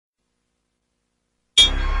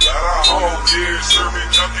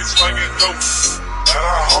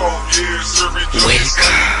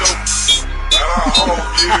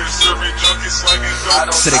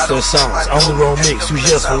Sinixta Soundz on the road mix.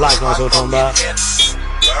 Sigils for life on Soundz.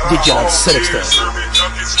 DJ Sinixta.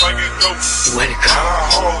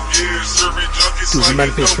 Welcome to the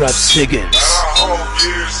Memphis rap Sigils.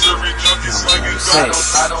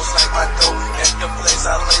 I don't like my dope at the place I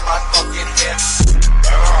lay my fucking head.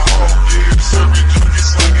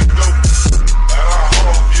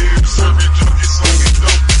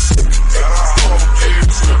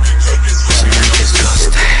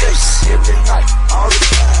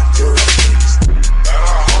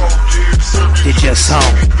 DJ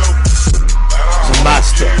Soundz, the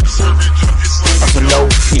master of the low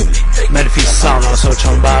feeling. Memphis sound on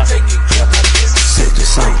Soundz. City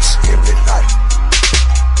Soundz.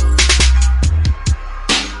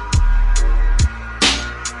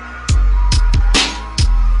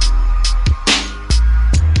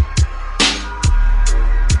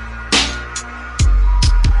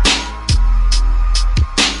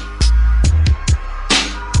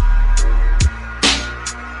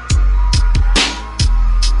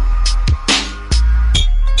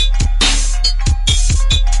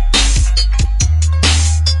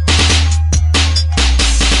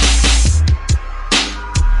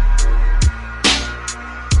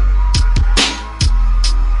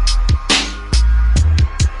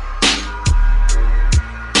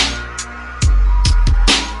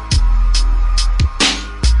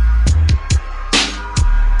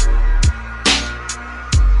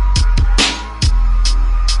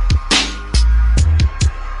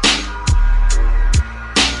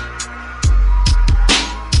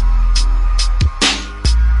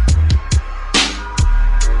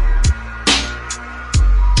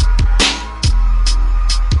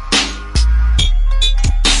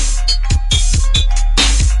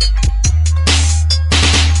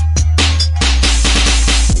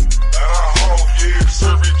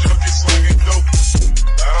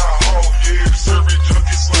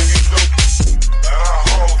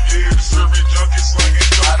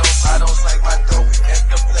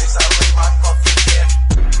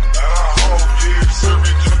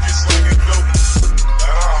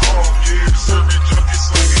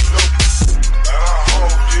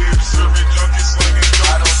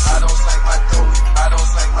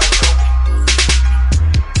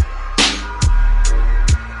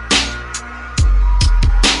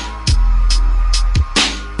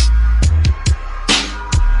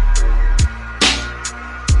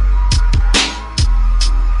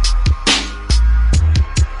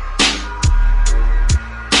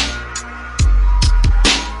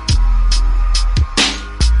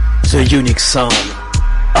 The unique sound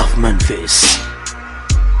of Memphis.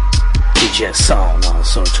 DJ Soundz on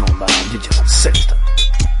Soundz. DJ Sinixta.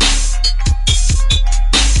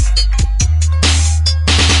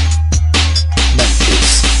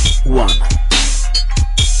 Memphis 1.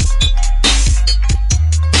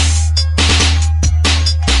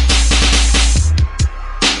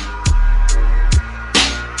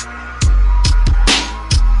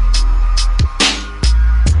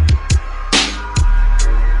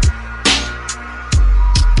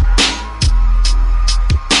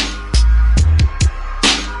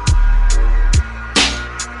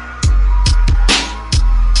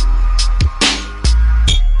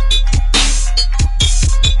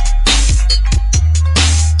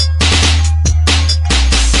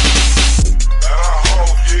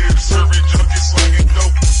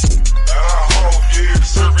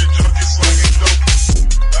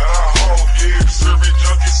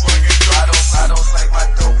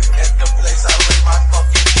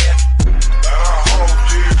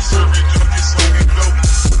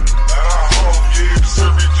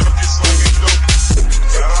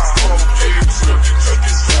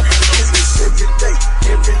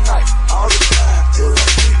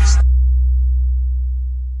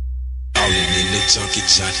 junkie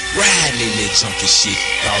junk, riding in that junkie shit,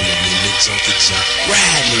 ballin' in that junkie junk,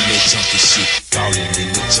 riding in that junkie shit, ballin' in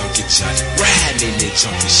that junkie junk, riding in that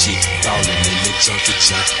junkie shit, ballin' in that junkie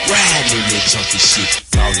junk, riding in that junkie shit,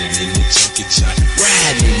 ballin' in that junkie junk,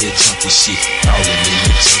 riding in that junkie shit, ballin' in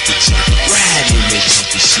that junkie junk, riding in that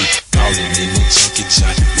junkie shit, ballin' in that junkie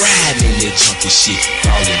junk, riding in that junkie shit,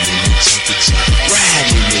 ballin' in that junkie junk,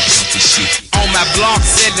 riding in that junkie shit. On my block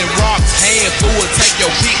selling rocks, hand full, take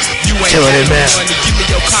your pick. You ain't got no money, give me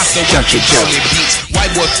your car, so what you call it, bitch?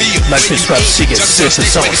 White boy feel. Memphis rap Sigils, Soundz.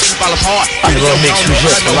 On the remix we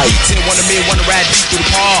just like. Wanna me, wanna ride deep through the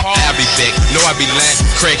park. I'll be back, no I be lying.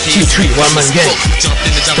 Crackhead. T3, one man gang. Jumped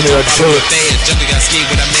in the jungle, fast. Jungle got scared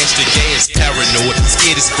when I mashed the gas. Paranoid,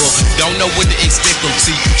 scared as fuck. Don't know what to expect from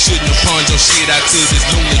T. Shouldn't have pawned your shit out to this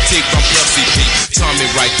lunatic from FCP. Tommy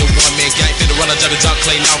right, the one man gang. Finna run a jump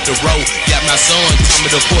clean off the road. Got my son, Tommy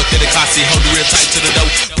the fourth, to the Kasi, hold it real tight to the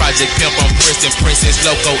dough. Project Pimp on Princeton, Princess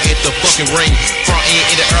Loco at the fucking ring. Front end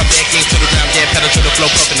in the earth, back end to the ground, gas pedal to the flow,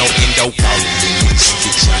 puffin' no endo. Ballin' in the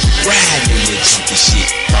junkie shot, riding in the junkie shit.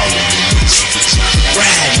 Ballin' in the junkie shot,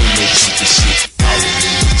 riding in the junkie shit. Ballin'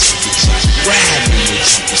 in the junkie shot, riding in the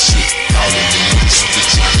junkie shit. Ballin' in the junkie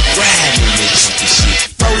shot, riding in the junkie shit.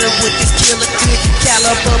 Rollin' with this killer clip,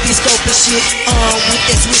 caliber, be scoping shit. With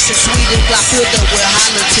this mission sweet and Glock filled up with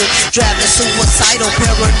hollow tip. Driving suicidal,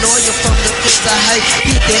 paranoia from the things I hate.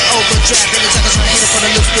 Hit that overdrive, and the jungle trying to hit it for the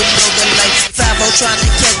lift with no delay. 5-0 trying to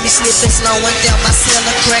catch me slipping, slowing down my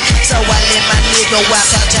cellar crack. So I let my nigga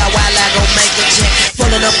watch out y'all while I go make a jack.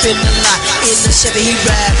 Pulling up in the lot, in the Chevy, he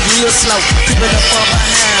ride real slow. Creeping up from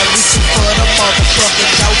behind, reaching for the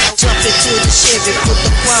motherfucking door. Jump into the Chevy, put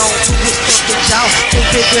the crown to his fucking jaw.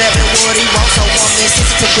 Big grabbing what he wants, so one man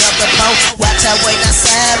sits to grab the ball. Watch out, wait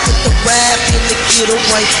outside, put the rap in the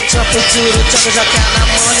getaway. Jump into the jungle, y'all count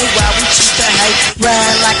our money while we cheat the hate.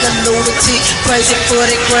 Ride like a lunatic, crazy for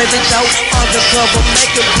that crazy dope. Undercover,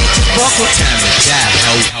 making bitches buckle. Time to die,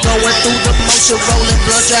 ho. Going through the motion, rolling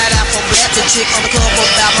blood, dried out from black to chick. Undercover,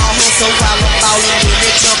 about my hustle while I'm ballin' in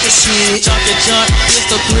that junkie shit. Junkie jump,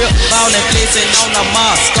 pistol grip, ballin', flexin' on the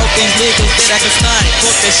mob. Scope these niggas that I can stun.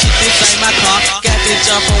 Fuck that shit, this ain't my car. Got this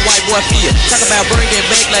jump from white boy field. Talk about bringing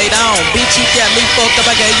back laid on. Bitch, you got me fucked up.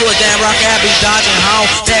 I gave you a damn rock. I be dodging home.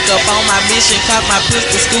 Back up on my mission. Cock my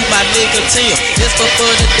pistol, scoop my nigga Tim. Just before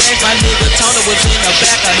the dash, my nigga Tony was in the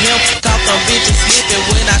back of him. Caught them bitches slipping.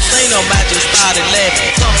 When I seen them, I just started laughing.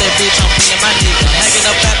 Some that bitch, I'm feeling my nigga. Hanging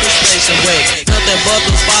up at the station wagon. Nothing but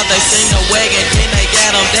them spots. They seen the wagon, then they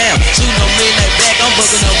got them down. Shooting them in their back. I'm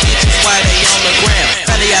booking them bitches while they on the ground.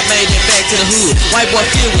 Finally, I made it back to the hood. White boy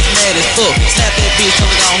field was mad as fuck. Slap that bitch,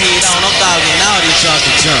 told her gon' head on. I'm dogging all these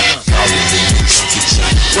junkie junk. Ballin' in the junkie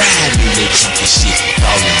shot, riding in the junkie shit.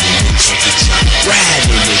 Ballin' in the junkie shot,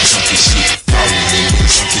 riding in the junkie shit. Ballin' in the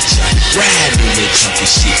junkie shot, riding in the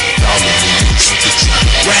junkie shit. Ballin' in the junkie shot,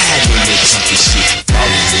 riding in the junkie shit.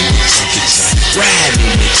 Ballin' in the junkie shot, riding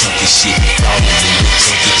in the junkie shit. Ballin' in the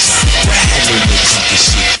junkie shot, riding in the junkie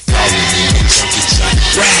shit. Ballin' in the junkie shot,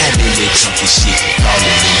 riding in the junkie shit.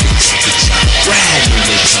 Ballin' in the junkie shot, riding in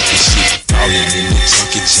the junkie shit. Ballin' in the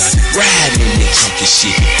junkie shot, riding in the junkie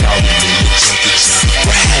shit. Ballin' in the junkie shot,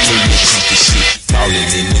 riding in the junkie shit.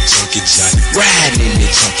 Ballin' in the junkie shot, riding in the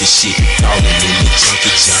junkie shit. Ballin' in the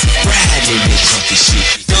junkie shot, riding in the junkie shit.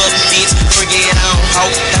 Dub bitch, bring it on, ho.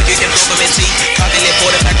 Gotta get them from my teeth. Cocking that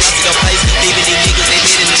 45 across to your place. Leaving these niggas, they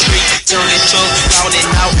dead in the street. Turning truck, falling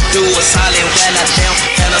out. Do a silent while I down.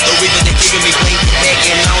 Found out the river, they giving me blink.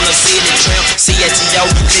 Backing on a city tramp. CATO,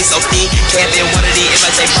 they so thin. Capping one of these, if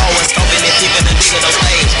I say forward. Scoping and peeping the nigga, no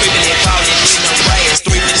flames. Creeping and crawling in the grass.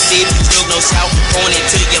 3 for the city, still no south. Pointing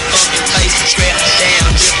to your fucking face. Strap down,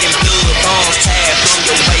 dripping blood. Bombs tied from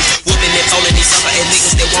your waist. Whooping and folding these sucker and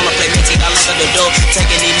niggas that wanna play mental. I lock the door.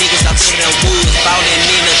 Taking these niggas out to the woods. Falling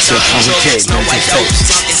in the junkie truck. Snow white dope.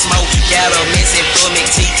 Talking smoke. Got a messing for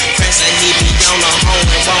McTeeth. Pressing hit me on the home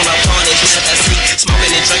and wanna punish me I see.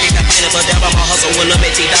 Smoking and drinking. Got painted but down by my hustle. When I'm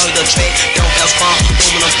at down the track. Don't bounce from.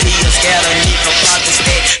 Booming them peers. Got a nigga project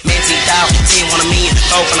stack. Mentee down. 10 on a million.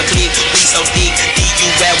 4 from the clip. We so thick. DU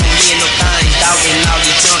rap with me in the thing. Dogging all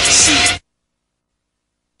these junkie shit.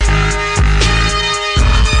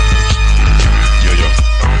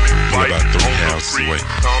 About 3 houses away.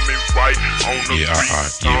 Yeah,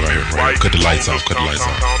 alright. Yeah, right here. Right. Cut the lights off. Cut the lights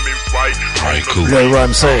off. Alright, cool. You know what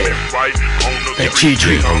I'm saying? That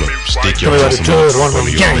T3. Hold up. Stick your Come muscle on, on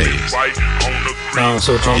your gang. legs. Now,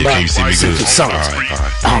 so talking Yeah, about can you see me good? Soundz.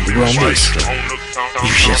 Alright. I'm the wrong mix. You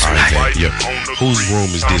just Alright, right. yep. Whose room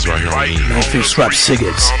is this right here on the end? Memphis rap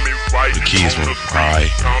Sigils. The kids' room. Alright.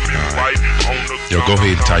 Alright. Yo, go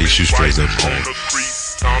ahead and tie your shoestrings up.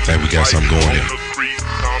 Think we got something going here.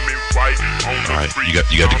 Alright, you got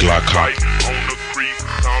the Glock cock.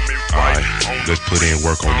 Alright, let's put in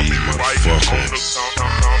work on these motherfuckers.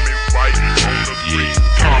 Yeah.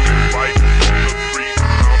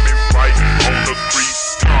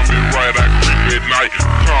 Right, I creep at night.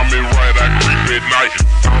 Call me right, I creep at night.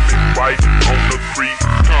 Tommy right on the creep.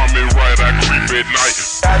 Call me right, I creep at night.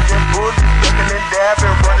 Dodging bullets, looking and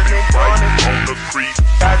dabbing, running and gunning on the creep.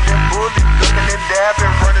 Dodging bullets, looking and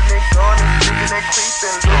dabbing, running and gunning, creeping and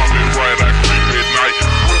creeping. Call me right, I creep at night.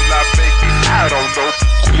 Will I make it? I don't know.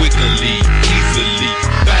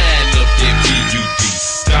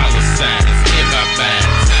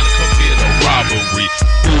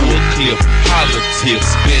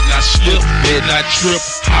 my trip,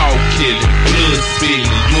 hog killing, blood spilling.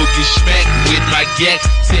 You'll get smacked with my gas,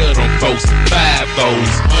 tell them folks,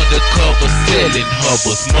 5-0s, undercover selling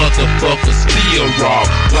hovers, motherfuckers still raw,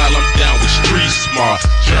 while I'm down with street smart.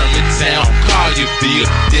 Germantown, Collierville,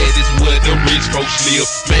 that is where the rich folks live.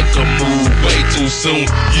 Make a move way too soon,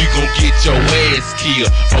 you gon' get your ass killed.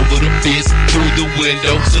 Over the fence, through the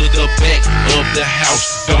window, to the back of the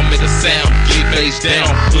house. Don't make a sound, get face down,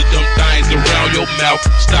 put them things around your mouth.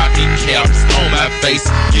 Stocking caps on my face,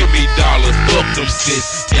 give me dollars, fuck them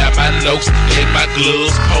cents. Got my notes and my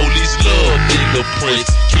gloves, police love fingerprints.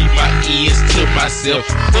 Keep my ends to myself,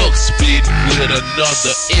 fuck split with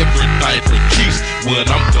another. Everything for keeps when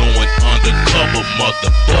I'm going undercover,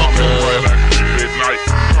 motherfucker. Call me right, I creep at night.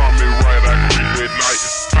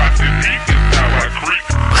 Posse deep is how I creep.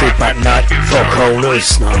 Creep at night, fuck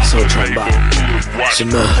holders, non so tromba. C'est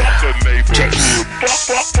murder, Jace.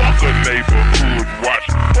 Fuck a neighborhood watch.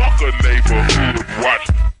 Fuck a neighborhood watch.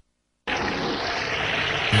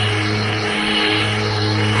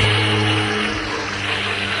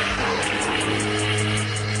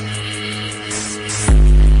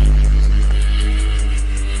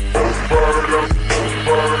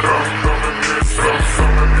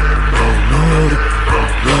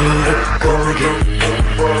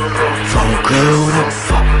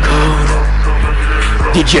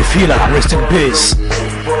 DJ Fila, rest in peace.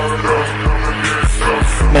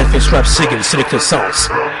 Memphis rap Sigils, Sinixta Soundz.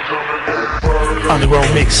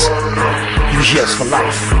 Underground mix, UGS for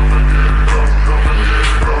life.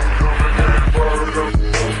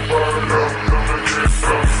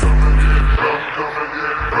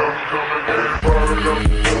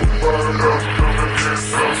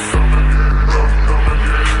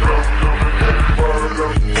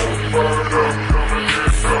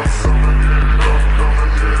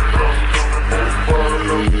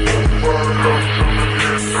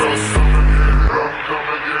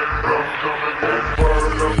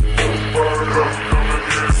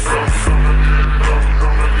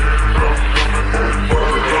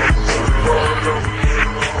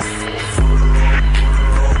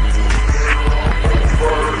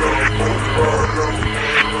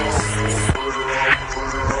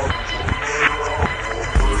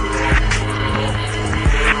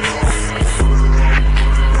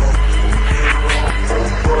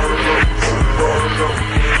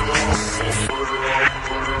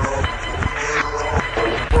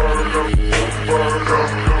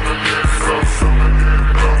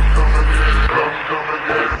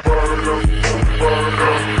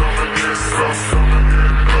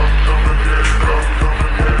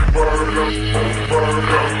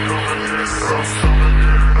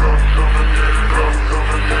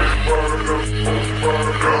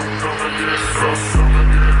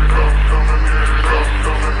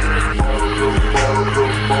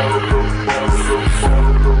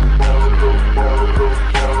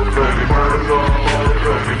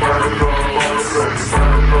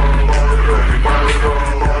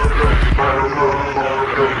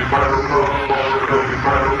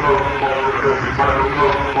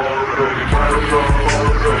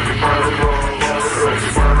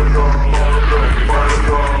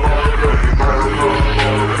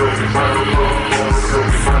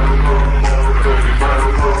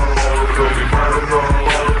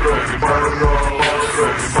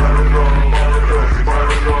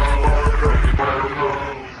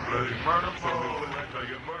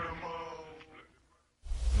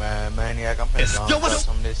 Maniac, I'm finna go put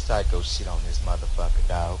some of this psycho shit on this motherfucker,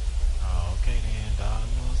 dog. Oh, okay then, dog.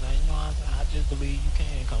 You know what I'm saying? You know what I'm saying? I just believe you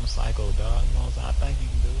can come psycho, dog. You know what I'm saying? I think you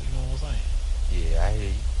can do it. You know what I'm saying? Yeah, I hear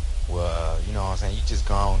you. Well, you know what I'm saying? You just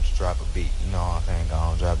go on to drop a beat. You know what I'm saying? Go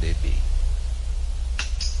on, drop that beat.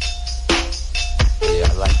 Yeah,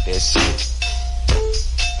 I like that shit.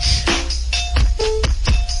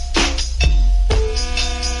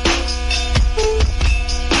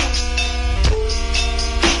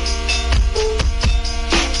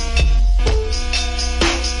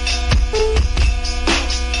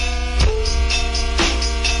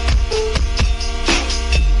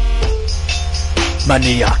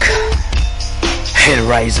 Maniac,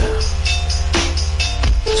 Hellraiser,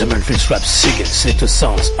 the Memphis rap Sigils, Sinixta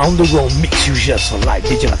Soundz, underground mix UGS for live,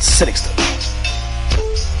 DJ at Sinixta.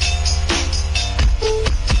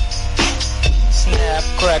 Snap.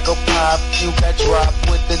 crackle pop, you got drop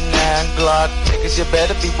with the 9 Glock. Niggas, you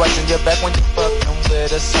better be watching your back when you fucking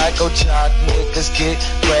with a psycho jock. Niggas get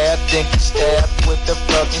grabbed and get stabbed with the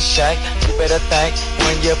fucking shank. You better think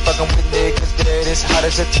when you're fucking with niggas that it's hot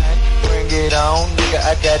as a tank. Bring it on, nigga,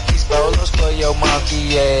 I got these bolos for your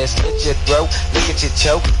monkey ass. Slit your throat, look at your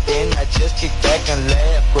choke, then I just kick back and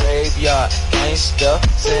laugh. Graveyard, gangsta,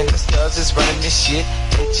 Sinixta is running this shit.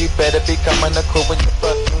 Bitch, you better be coming to cool when you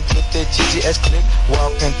fucking with the GGS click.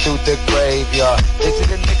 Walking through the graveyard, they see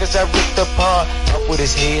the niggas I ripped apart. Up with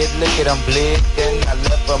his head, look at him bleed. Then I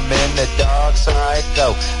left him in the dark side,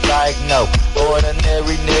 go like no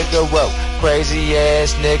ordinary nigga, whoa. Crazy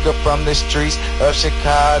ass nigga from the streets of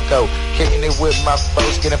Chicago. Kicking it with my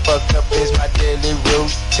folks, getting fucked up is my daily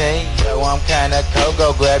routine. Yo, I'm kinda cold,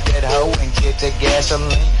 go grab that hoe and get the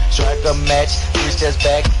gasoline. Strike a match, 3 steps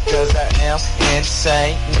back, cause I am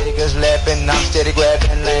insane. Niggas laughing, I'm steady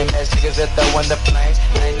grabbing lame ass niggas that throwing the flames.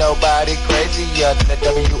 Ain't nobody crazier than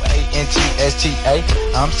the WANTSTA.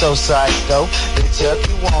 I'm so psycho, the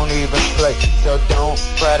Chucky won't even play. So don't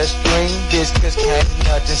try to scream this, cause can't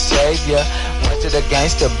nothing save ya. Went to the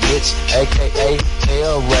gangster bitch, aka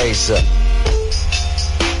Hellraiser.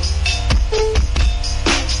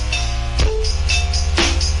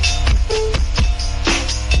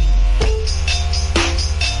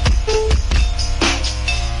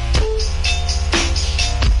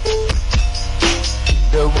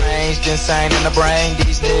 Insane in the brain,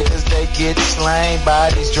 these niggas they get slain,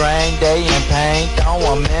 bodies drained, they in pain, throw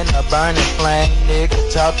them in a burning flame. Nigga,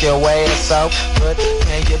 talk your ass off, but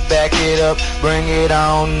can you back it up? Bring it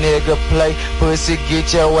on, nigga, play pussy,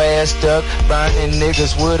 get your ass stuck. Burning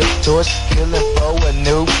niggas with a torch, killing for a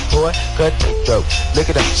new boy, cut their throat, look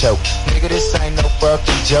at them choke. Nigga, this ain't no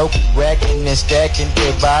fucking joke. Racking and stacking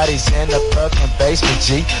dead bodies in the fucking basement,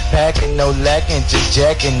 G. Packing, no lacking, just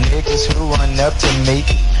jacking niggas who run up to me.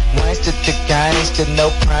 Gangsta to gangsta, no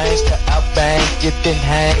prankster, outbang, get then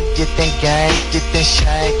hang, get then gang, get then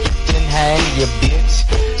shank, get then hang, you bitch.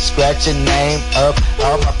 Scratch your name up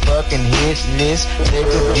on my fucking hit list.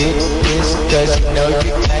 Nigga, get this, cause you know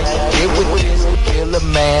you can't get with this. Kill a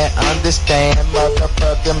man, understand,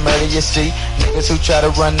 motherfucking murder, you see. Niggas who try to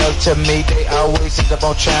run up to me, they always end up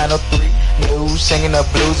on channel 3 News, singing the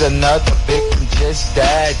blues, another victim just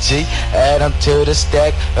died, G. Add them to the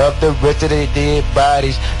stack of the rest of their dead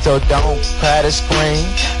bodies. So don't cry to scream,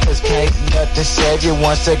 cause can't nothing save you.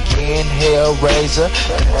 Once again, Hellraiser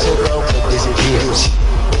took over this bitch.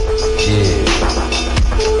 Yeah.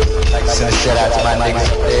 Like I said, shout out to my niggas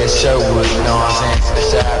up there at Sherwood, you know what I'm saying?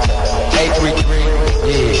 Shout out to 833,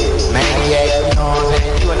 yeah. Maniac, you know what I'm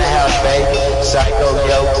saying? You in the house, baby. Psycho,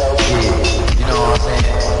 yo, yeah. You know what I'm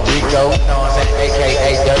saying? Rico, you know what I'm saying?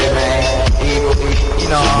 AKA Dirty Man. Evil, you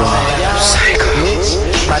know what I'm saying? Bitch,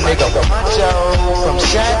 my nigga Poncho from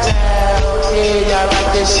Chi-Town. Yeah, y'all like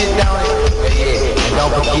that shit, don't it? Yeah, and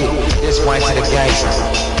don't forget, this one to the gangster,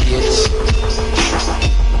 bitch.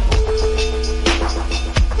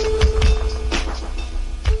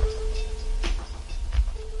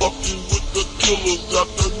 Got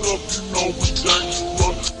the enough, you know we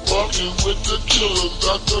dangerous. Fucking with the killers,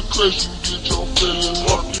 got the crazy, get your feelings.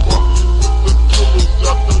 Fucking with the killers,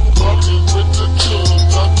 got the fucking with the killers,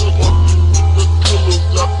 got the fucking with the killers,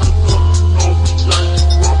 got the enough, you know we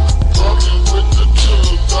dangerous. Fucking with the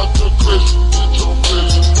killers, got the crazy, get your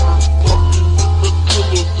feelings. Fucking with the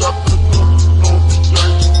killers, got the enough, you know we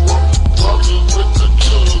dangerous. Fucking with the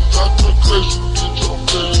killers, got the crazy, get your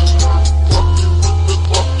feelings.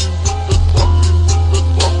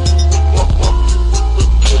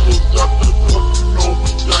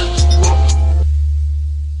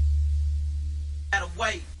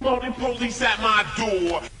 Police at my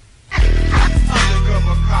door.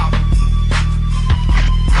 Undercover cop.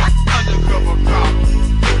 Undercover cop.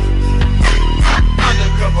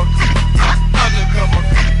 Undercover cop.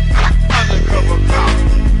 Undercover cop.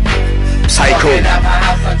 Psycho.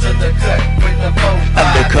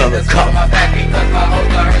 Undercover cop.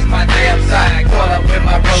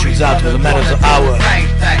 Shoots out to the man of the hour.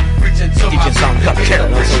 DJ Sound Cocktail,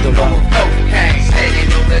 also the one.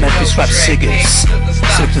 Memphis rap Sigils.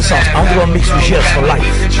 Sinixta Soundz underground mix with years for life.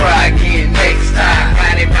 Try again next time.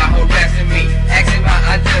 Finding my harassing me, asking my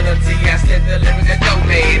identity. I said the lyrics that don't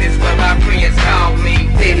made is what my friends call me.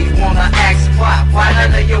 Did he wanna ask why? Why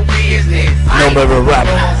none of your business? No matter rap,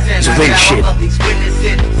 it's real shit.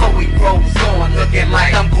 So we rolls on, looking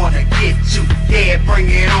like I'm gonna get you. Yeah, bring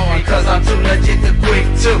it on, cause I'm too legit to quit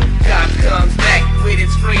too. Cop comes back with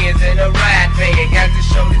his friends in a ride van. Got to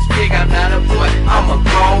show this pig I'm not a boy, I'm a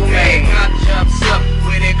grown man. Cop jumps up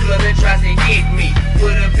with a club and tries to hit me.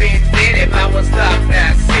 Would've been dead if I was stopped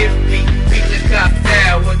now, sift me. Beat the cop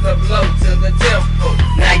down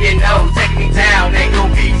you know, take me down, ain't gon'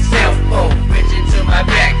 be simple. Reaching to my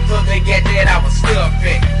back, look to get that I was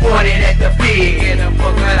stuffing. Pointed at the pig, in the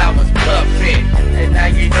book that I was bluffing. And now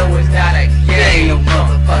you know it's not a game, no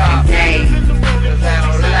motherfucking game. Cause I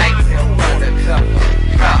don't like no undercover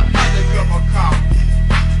cop. Undercover cop.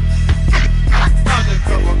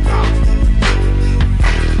 Undercover cop.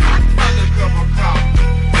 Undercover cop.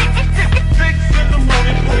 6 in the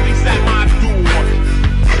morning, police at my door.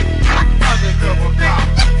 Undercover cop.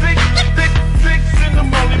 6 in the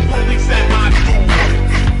morning, police at my door.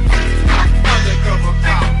 Undercover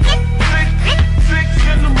cop. 6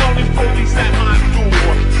 in the morning, police at my door.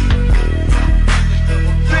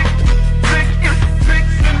 6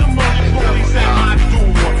 in the morning, police at my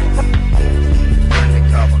door.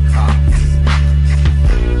 Undercover cop.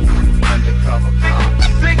 Undercover cop.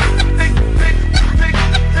 6 in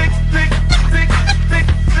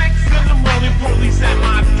the morning, police at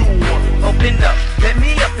my door. Open up, let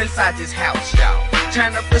me up inside this house, y'all.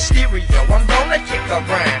 Turn up the stereo, I'm gonna kick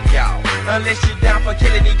around, y'all. Unless you're down for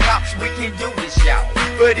killing these cops, we can do this, y'all.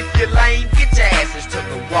 But if you're lame, get your asses to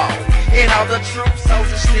the wall. And all the true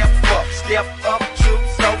soldiers step up, true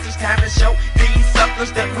soldiers. Time to show these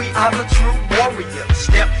suckers that we are the true warriors.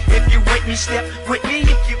 Step if you with me, step with me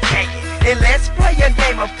if you can. And let's play a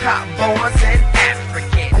game of cop boys and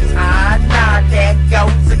Africans. Nah, there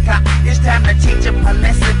goes a cop. It's time to teach him a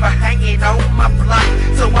lesson for hanging on my block.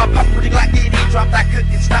 So I popped pretty Glock, then he dropped, I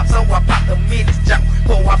couldn't stop. So I popped him in his jaw,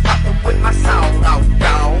 before I popped him with my sound off,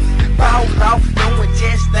 dawg. Ball off, doing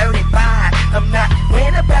just 35. I'm not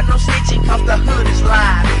worried about no snitching, cause the hood is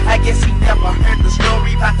live. I guess he never heard the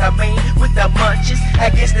story about the man with the munches. I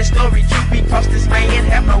guess the story true because this man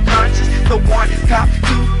have no conscience. The 1 cop,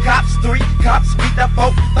 2 cops, 3 cops, with the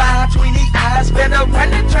 4, 5, 20 eyes. Better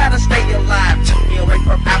run and try to stay alive. Took me away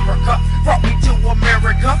from Africa, brought me to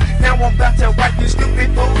America. Now I'm about to wipe you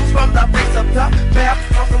stupid fools from the face of the map.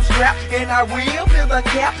 On some scrap, and I will build a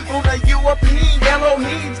cap on the European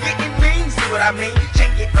Elohim's getting mean. See what I mean?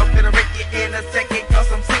 Check it, I'm gonna wreck it in a second,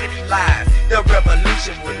 cause I'm sick of these lies. The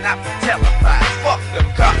revolution will not be televised. Fuck them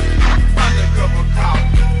cops. Undercover cop.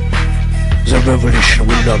 The revolution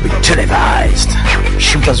will not be televised.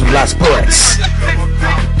 Shoot us with last poets.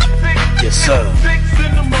 Yes, sir.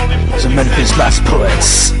 The Memphis last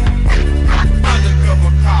poets.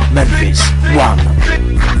 Memphis 1.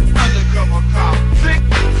 Undercover cop. 6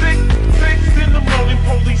 in the morning,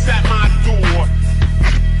 police at my door.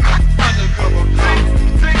 Undercover cop.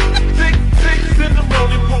 6 in the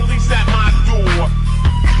morning, police at my door.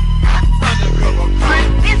 Undercover cop.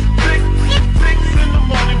 6 in the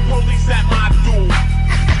morning, police at my door.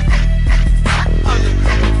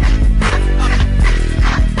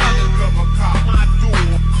 Undercover cop, my door.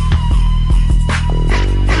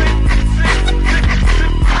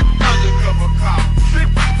 Undercover cop. 6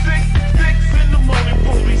 in the morning,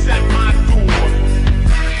 police at my door.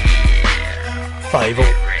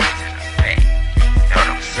 5-0.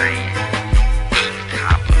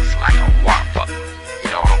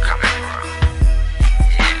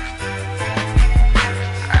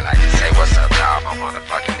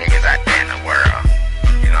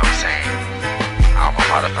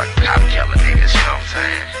 Motherfucking cop killer niggas, you know what I'm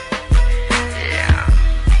saying? Yeah,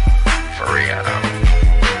 for real though.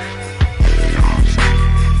 You know what I'm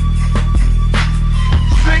saying?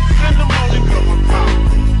 6 in the morning, cover cop.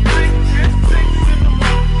 6 in the morning.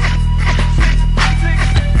 6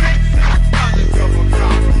 undercover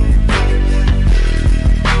cop. 6 in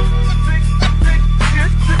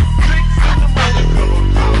the morning,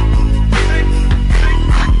 cover cop.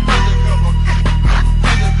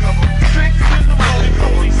 6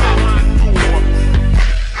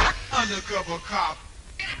 undercover cop.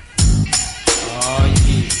 Oh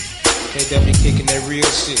yeah, they definitely kicking that real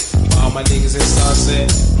shit. All my niggas in Sunset,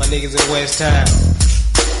 my niggas in West Town.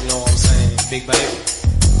 You know what I'm saying? Big baby.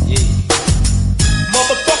 Yeah.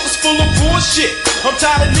 Motherfuckers full of bullshit. I'm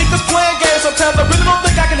tired of niggas playing games. Sometimes I really don't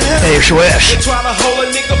think I can handle it. They trying to hold a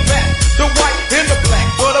nigga back, the white and the black,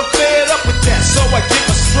 but I'm fed up with that, so I get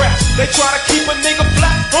my strap. They try to keep a nigga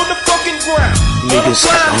flat on the fucking ground, but I'm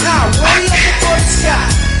flying high, way up the fucking sky.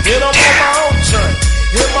 And I'm on my own journey,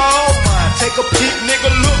 in my own mind. Take a peek, nigga,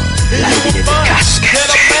 look, and you will find that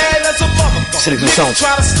I'm mad as a motherfucker. Sinixta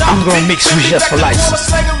Soundz, underground mix we just for life.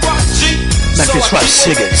 Memphis rap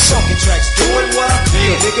Sigils.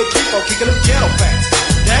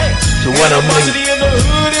 The one and only,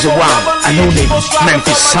 the one and only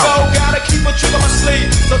Memphis Sound.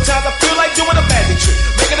 Sometimes I feel like doing a magic trick,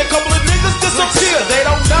 making a couple of niggas disappear. They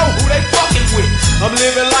don't know who they fucking with. I'm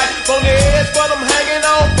living life on the edge, but I'm hanging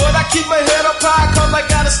on. But I keep my head up high, cause I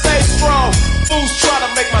gotta stay strong. Fools try to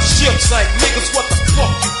make my ship sink. Niggas, what the fuck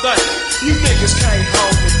you Niggas can't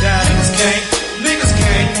hold me down.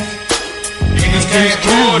 Niggas can't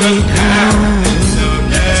hold us down.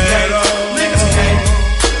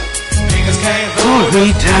 Niggas can't hold me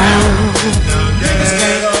down.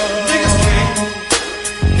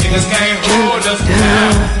 Niggas can't hold us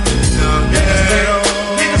down.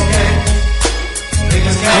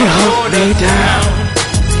 Niggas can't hold me down.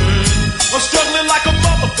 I'm struggling like a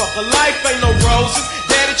motherfucker. Life ain't no roses.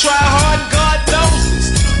 Daddy try hard and God knows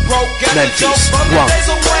this. Broke got the joke from the days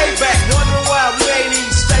of way back. Wondering why we ain't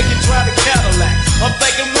even staking, trying to Cadillac. I'm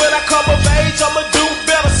thinking when I come of age, I'ma do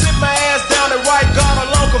better. Sit my ass down and write God a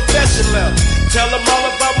long confession letter. Tell them all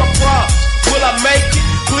about my problems. Will I make it?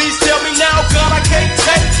 Please tell me now, God, I can't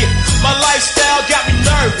take it. My lifestyle got me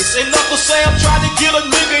nervous. And Uncle Sam tried to get a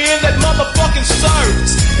nigga in that motherfucking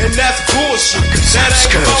service. And that's bullshit. That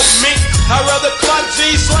ain't for me. I'd rather clock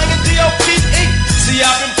G, slanging D.O.P.E. See,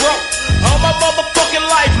 I've been broke all my motherfucking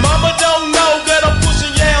life. Mama don't know that I'm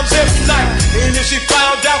pushing yams every night. And if she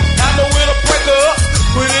found out, I know it'll break her up.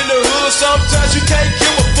 But in the hood, sometimes you can't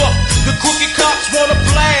give a fuck. The crooked cops wanna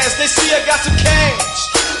blast. They see I got some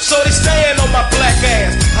cash, so they stayin' on my black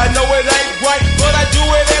ass. I know it ain't right, but I do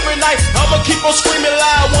it every night. I'ma keep on screaming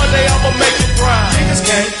loud. One day I'ma make it right. Niggas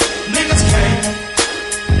can't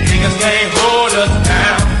hold us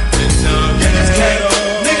down. Niggas can't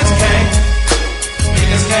hold us down.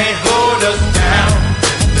 Niggas can't hold us down.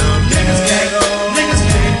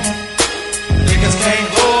 Niggas can't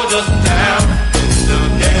hold us down.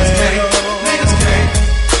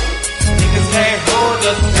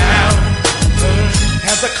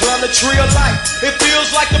 As I climb the tree of life, it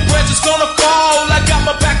feels like the branch is gonna fall. I got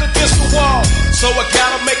my back against the wall, so I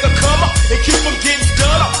gotta make a come up and keep them getting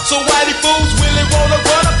done up. So why these fools really wanna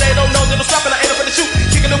run up? They don't know that I'm stopping. I ain't afraid to shoot,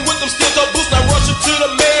 kicking them with them steel toe boots. Now rushing to the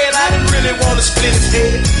med. I didn't really wanna split his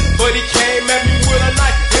head, but he came at me with a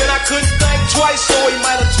knife, and I couldn't think twice, so he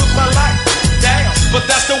might have took my life. Damn, but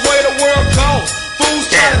that's the way the world goes. Fools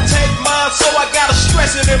try to take mine, so I gotta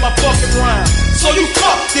stress it in my fucking rhyme. So you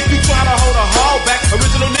fuck if you try to hold a haul back.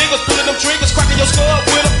 Original niggas pulling them triggers, cracking your skull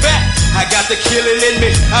with a bat. I got the killing in me,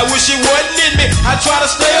 I wish it wasn't in me. I try to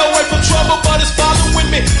stay away from trouble, but it's following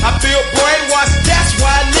me. I feel brainwashed, that's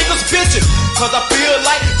why niggas bitching. Cause I feel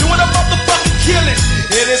like doing a motherfucking killing.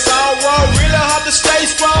 And it's all wrong, really hard to stay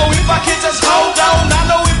strong. If I can just hold on, I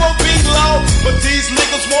know it won't be long. But these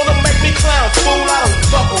niggas wanna make me clown. Fool, I don't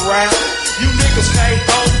fuck around. You niggas can't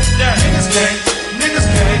hold me down. Niggas can't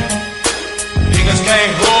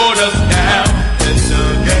hold us down. Niggas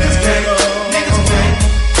can't hold us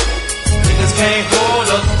down. Niggas can't hold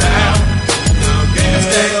us down.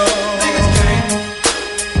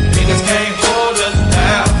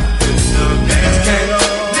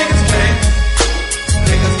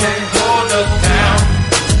 Niggas can't hold us down.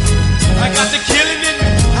 I got the killing in me,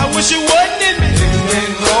 I wish it wasn't in me. Niggas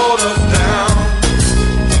can't hold us down.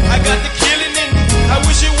 I got the killing in me, I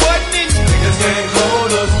wish it wasn't in me. Niggas can't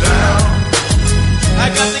hold us down. I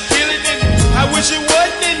got the killing in me, I wish it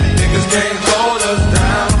wasn't in me. Niggas can't hold us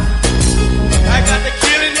down. I got the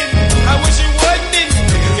killing in me, I wish it wasn't in me.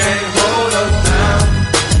 Niggas can't hold us down.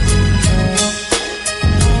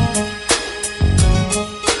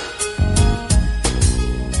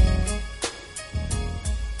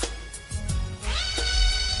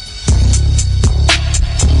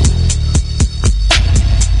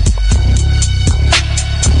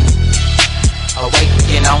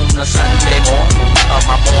 Awakening on a Sunday morning of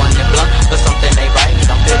my morning blunt, but something ain't right.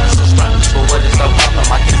 I'm feeling so strong, but what is the problem?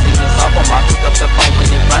 I can see this up on my pick up the phone when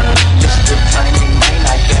it run. Mr. Tiny Man,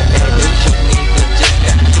 I got that bitch, you nigga just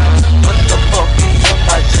got killed. What the fuck is up?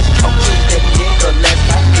 I just talked to that nigga last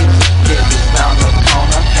night. Yeah, we found the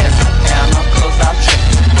corner, pass the counter, cause I'm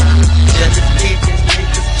tripping. Just bitches,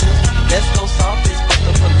 niggas too. Let's go solve this for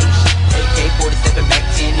the pollution. AK-47, Mac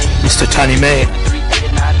 10, and Mr. Tiny Man.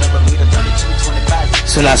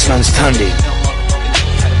 So last man standing.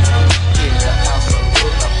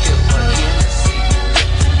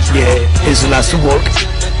 Yeah, here's the last to work.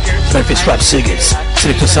 Memphis rap Sigils.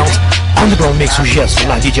 Sinixta Soundz. Underground mix with Jess for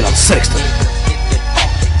live DJ on Sinixta.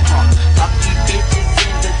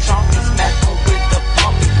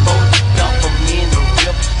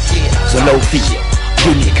 The low fee,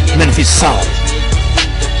 unique Memphis sound.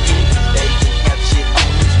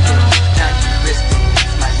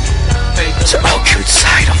 The occult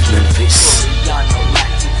side of Memphis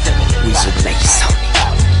with the Mason.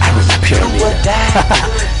 I remember pyramid.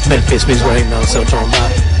 Memphis means right now, so talking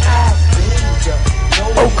about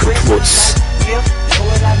occult woods.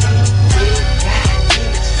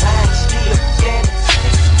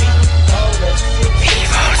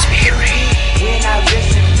 Evil spirits,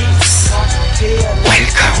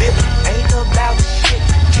 welcome.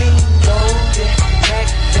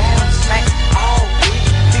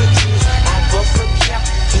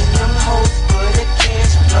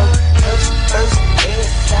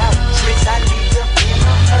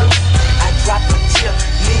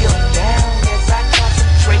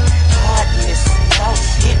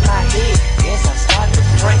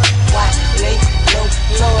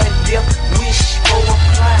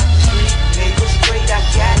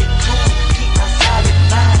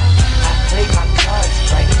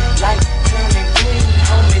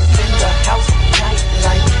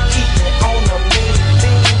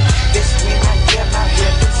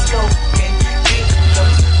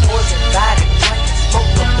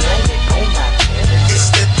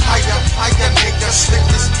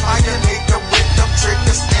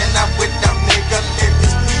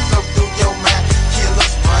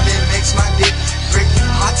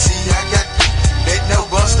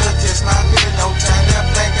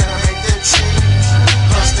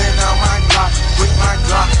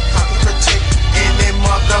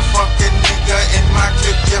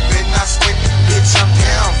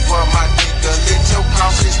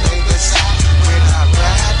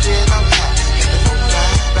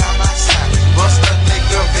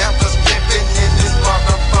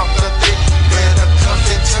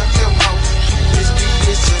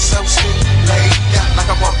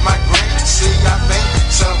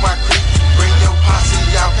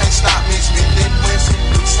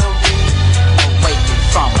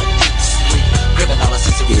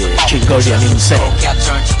 say. Cap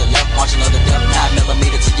turn to the left, marching of the devil,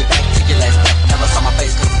 9mm to your back, to your last breath. Never saw my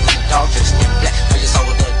face cause it's in the dark, just in black. I just saw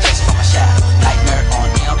with the dust from my shadow. Nightmare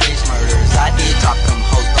on Elbridge murders. I did talk them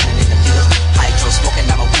hoes burning in the fields. Hydro smoking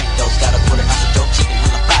out my windows. Got a quarter ounce of dope, chicken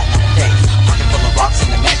on the fire on the day. Pocket full of rocks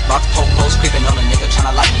in the matchbox, po-pos creeping on a nigga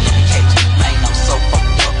tryna lock me in the cage. Man, I'm so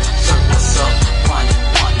fucked up. Sir, what's up? One,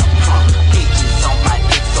 I'm drunk. Peaches on my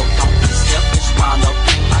dick, so don't be selfish. Round up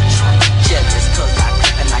in my trunk. Jealous cause I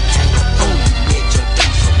creep and I can't control you, bitch. You're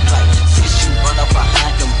dumb so play. Since you run up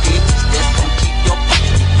behind them bitches, that's gon' keep your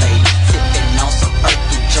pocket deflated. Sipping on some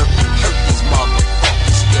earth and jerk and hurt this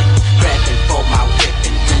motherfucking stick. Grabbing for my whip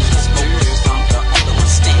and useless motors. I'm the other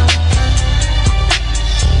one standing.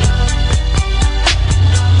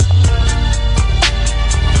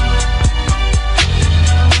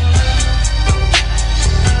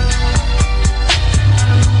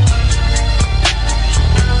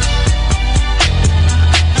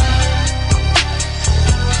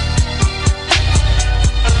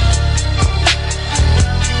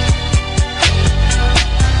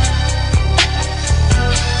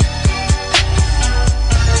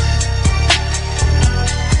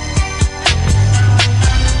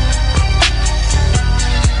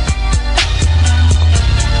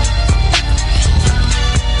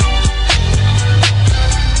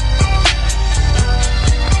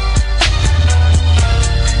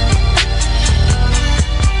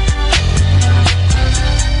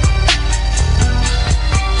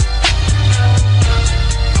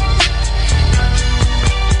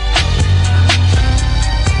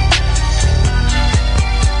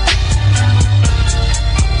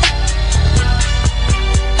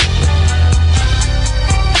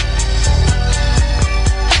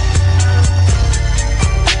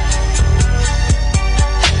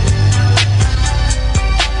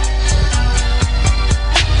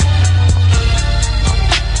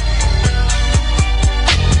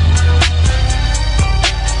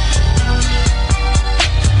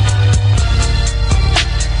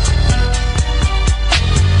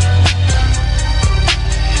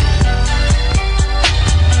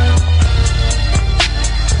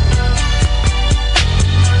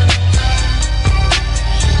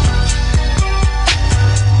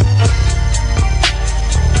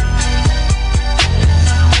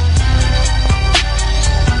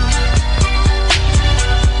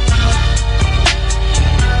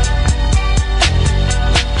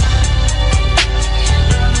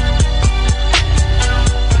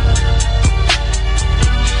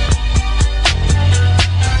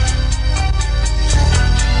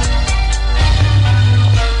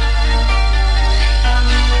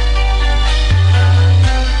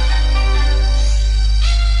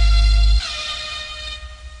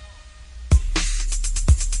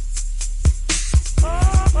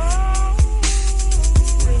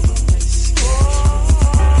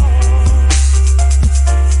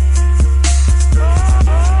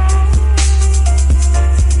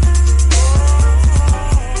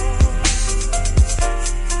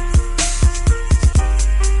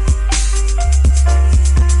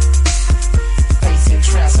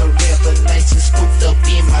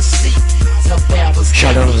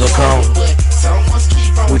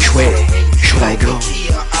 Which way should I go?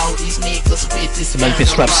 The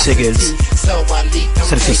Memphis rap Sigils.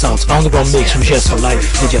 Sinixta Soundz underground mix from Just for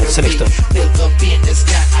Life. DJ Sinixta.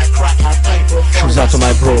 Shouts out to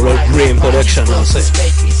my bro Dream Production. I'll say.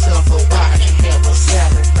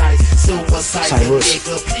 Cyrus.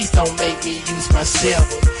 Please don't make me use myself.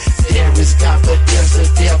 There is confidence, the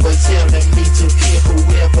devil telling me to kill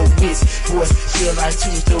whoever which voice will I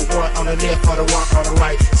choose the one on the left or the one on the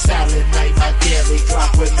right. Silent night, my daily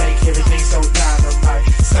clock would make everything so dynamite.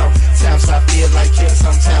 Sometimes I feel like killing,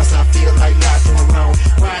 sometimes I feel like not doing wrong.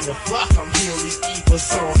 Why the fuck I'm hearing these evil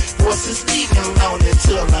songs? Voices leave me alone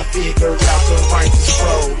until I figure out the righteous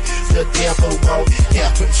road. The devil won't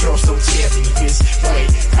have control, so tell me which way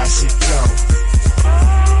I should go.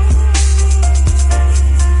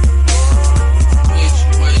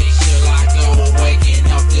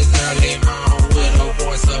 Early morning with a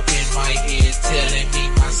voice up in my head telling me,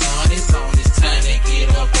 my son, it's on, it's time to get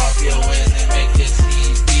up off your ass and make this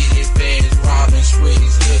heat, beat it fast, robbing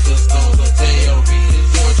sprees, liquor stores, or J.O.B. is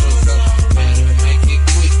yourself. Better make it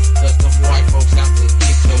quick, cause them white folks got to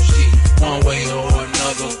get your shit. One way or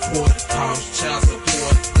another, court, cost, child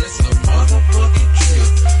support, it's a motherfucking trip.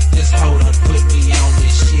 Just hold up.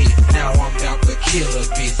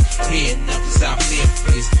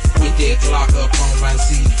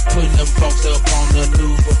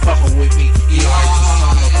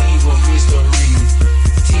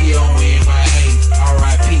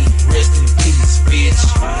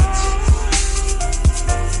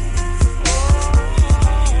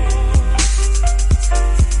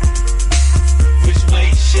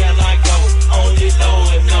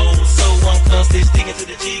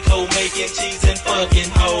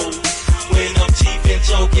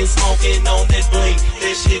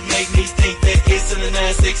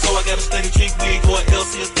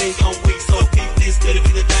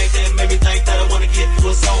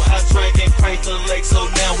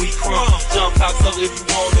 fuck if you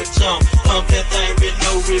wanna jump. Pump that thing with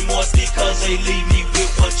no remorse because they leave me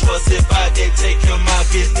with one choice. If I did take care of my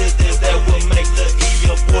business, then that would make the E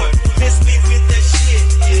abort. Miss me with that shit,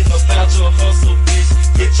 get about your hustle, bitch.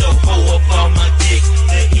 Get your hoe up on my dick,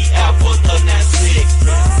 the E out for the not sick.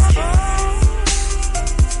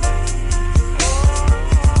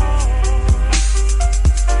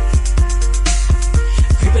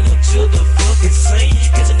 To the fucking scene.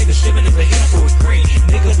 Catch a nigga slipping in the hill for a green.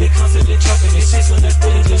 Niggas be constantly talking and shit, so that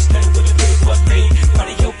really just stand with a grip for me.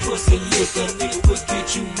 Why your pussy lick a nigga would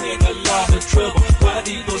get you in a lot of trouble? Why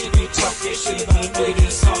these bullshit be talking shit about a nigga?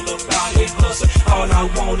 It's all about it hustle. All I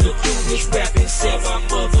wanna do is rap and sell my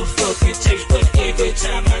motherfucking tapes. But every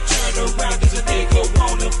time I turn around, there's a nigga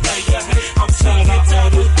wanna play a hand. I'm tired of all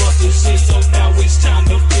this busted shit, so now it's time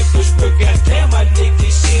to flip the script. Goddamn, I nick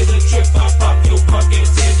this shit a trip. I pop your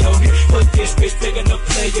pockets in your head. But this bitch bigger to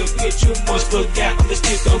play a bitch, you must forget I'm the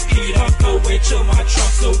stick of kid. I'm going to my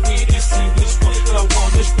trunk so we didn't see which one I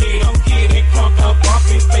wanna split. I'm getting crunk, I'm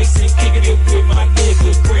bumping face and kicking it with my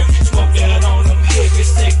nigga grip. Smoke that on them heavy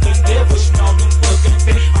sector, never smell them fucking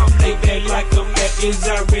fit. I'm laid back like a Mac as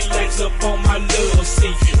I relax up on my love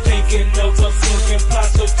seat. Thinking of a fucking plot,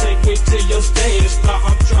 so take me to your stage spot.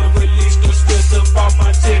 I'm trying to release the stress up on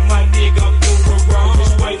my tip, my nigga, I'm doing wrong.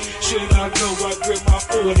 Which way should I go? I grip my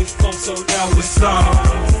 44, so now it's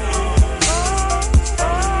on.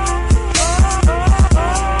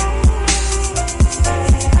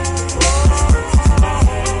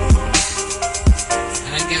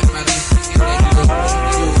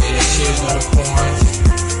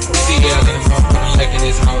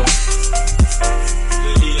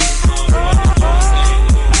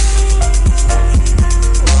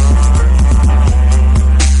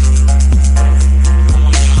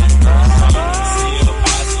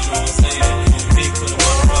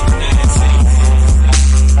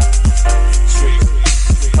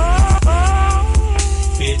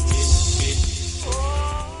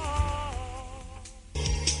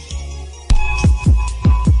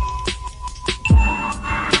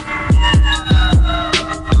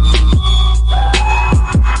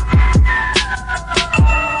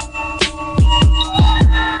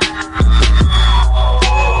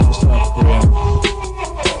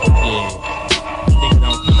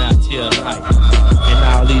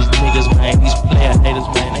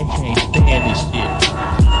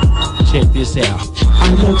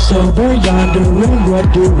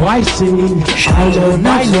 What do I see? All of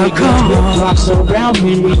my niggas blocks around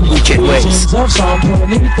me. Visions of Psalm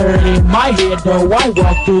 23 in my head. Though I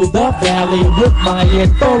walk through the valley with my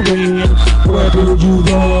infrared. Where do you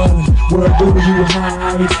run? Where do you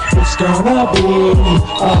hide? It's gonna be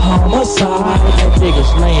a homicide. That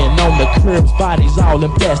niggas laying on the curbs, bodies all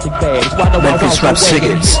in plastic bags. Memphis rap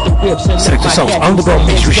Sigils. Sinixta Soundz, underground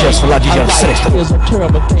mix recherche sur la DJ Sinixta. It's a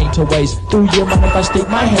terrible thing to waste. Through your mind if I stick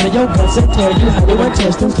my hand in your guts and tell you how you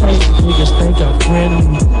intestines taste. Niggas think I'm friendly.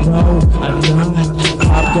 No, I'm not.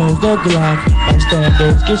 Pop goes the Glock.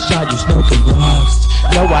 Bystanders get shot, you smoking rocks.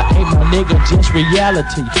 No, I ain't my nigga, just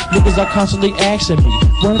reality. Niggas are constantly asking me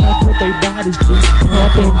where I put their bodies to.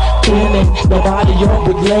 Pumping, feeling, nobody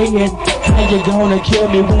overlaying. How you gonna kill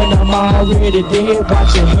me when I'm already dead?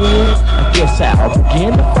 Watch your head. I guess I'll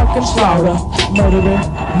begin to fucking slaughter. Murdering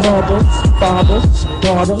mothers, fathers,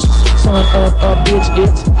 daughters. Son of a bitch,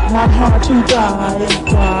 it's not hard to die.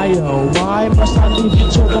 Why, oh why must I leave you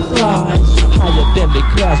to the flies? Higher than the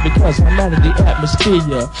clouds because I'm out of the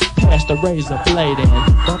atmosphere. Past the razor blade and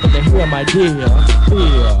bumping to hear my dear.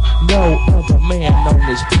 Fear no other man on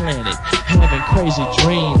this planet. Having crazy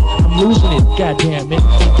dreams, I'm losing it, goddammit.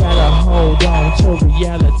 Gotta hold on to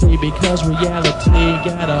reality because reality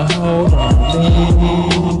got a hold on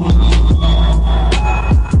me.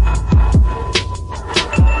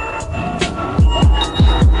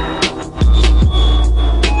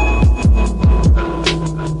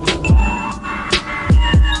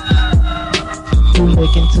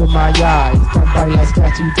 Look into my eyes, somebody like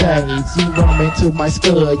statue days. You roam into my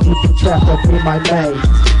skull, you been trapped up in my maze.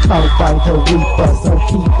 Caught by the reaper, so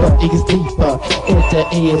keeper, niggas deeper at the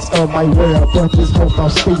edge of my world, but this hope on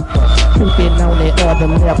steeper. Creeping on that other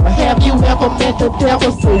level. Have you ever met the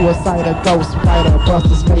devil? Suicidal, ghost writer,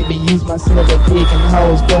 busters made me use myself a digging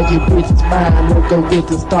holes. But you bitches mine, look up with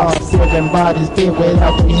the stars. 7 bodies dead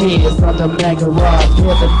without their heads under mega rods.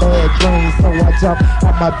 Heaven bad brain, so I jump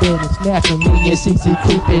on my bed and snatch him. Me and CC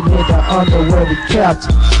creeping in the underwear we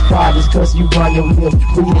capture. Bodies cause you run your lips,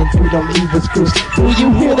 reading through them evil scripts. Do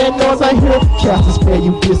you hear that noise I hear? Cast a spell,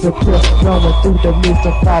 you disappear. Rolling through the mist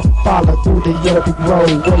of thought, follow through the yellow brick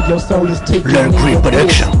road where your soul is taking in your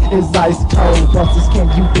production. It's ice cold, busters, can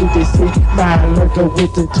you do this? See, mind lurker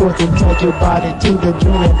with the torch and take your body to the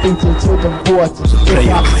dream and beat it to the vortex. If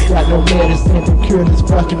I got no medicine to cure this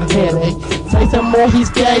fucking headache, say some more, he's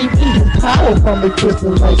gave me his power from the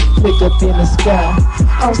crystal lake, picked up in the sky.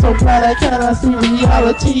 I'm so glad I cannot see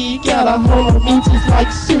reality, got a hold of me just like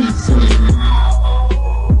CC.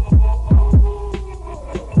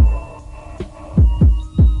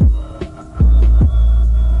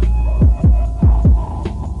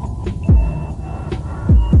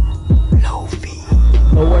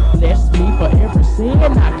 Lord bless me for every sin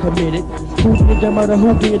I committed. Who did the murder?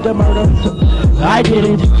 Who did the murder? I did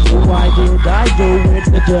it. Why did I do it?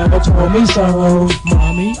 The devil told me so.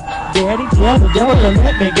 Mommy, daddy, tell the devil to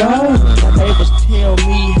let me go. My neighbors tell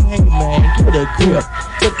me, hey man, get a grip.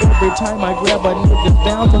 But every time I grab a nigga's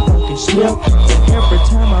bound to fucking slip. And every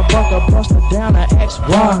time I buck a buster down, I ask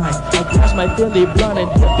why. I grab my Philly blunt and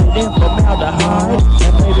dip it in formaldehyde.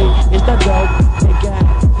 And maybe it's the dope that got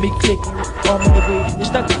me clicking, or maybe it's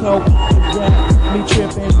the coke that got me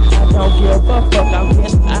tripping. I don't give a fuck, I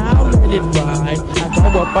guess I'll let it ride.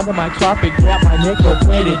 I go up under my carpet, grab my nickel,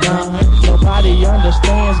 plate it down. Nobody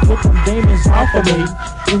understands, get them demons off of me.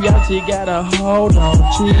 Reality got a hold on,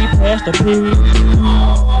 G past the P.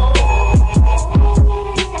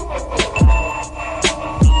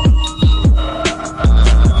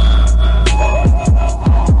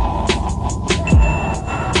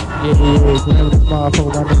 Yeah, remember this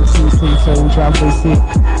motherfucker, my nigga CC, so we drop this shit.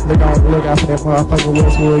 Look out for that motherfucker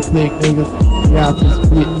Westwood click, niggas. We out this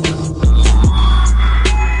bitch.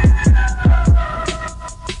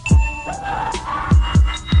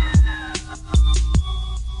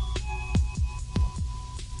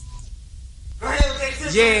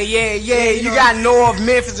 Yeah, you got North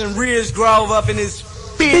Memphis and Ridge Grove up in this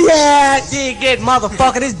bitch. Yeah, dig that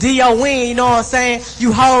motherfucker, this D.O.N., you know what I'm saying?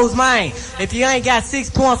 You hoes, man. If you ain't got 6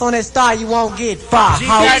 points on that star, you won't get 5.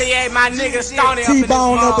 G38, my nigga, Stoney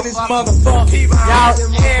T-Bone up in this motherfucker.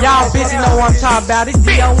 Y'all bitches know what I'm talking about. This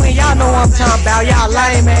D.O.N., y'all know what I'm talking about. Y'all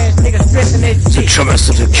lame ass niggas stressing that shit. The tremors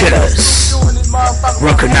of the killers.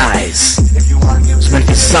 Recognize.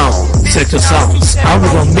 Memphis Sound, Sinixta Soundz. I'm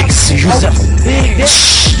gonna mix you up.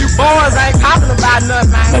 You boys ain't popping about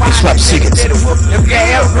nothing, man. Memphis rap Sigils.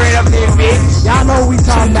 Y'all know we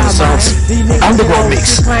talking about, man. These niggas Underground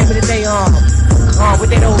mix. claiming that they with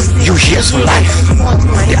that old You years for life.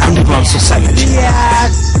 The underground society.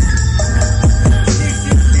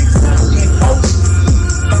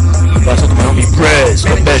 That's what my homie Prez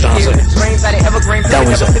got best on it. That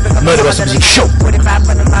was a Murderous Music Show.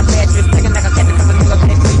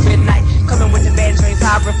 Coming with the bad dreams,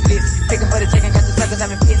 I reflect. Picking for the chicken, got the suckers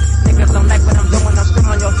having fits. Niggas don't like what I'm doing, I'm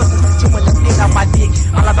screaming on your suckers. Chewing the skin out my dick.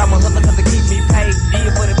 All about my hustle cause it keep me paid. Deal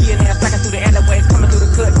for the billionaires, tracking through the alleyways, coming through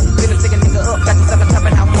the cut. Finna stick a nigga up, got the sucker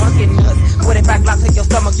tapping out one getting nuts. 45 blocks in your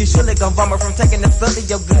stomach, you surely gon' vomit from taking the blood in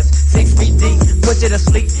your guts. 6 feet deep, put you to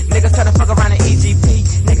sleep. Niggas try to fuck around in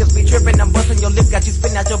EGP. Niggas be tripping, I'm busting your lip, got you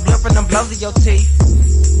spitting out your blood from them blows in your teeth.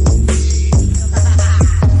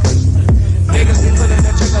 Niggas be putting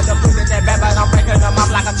the trigger, the pussy that bad, but I'm breaking them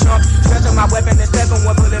off like a trunk. Stretching my weapon and stepping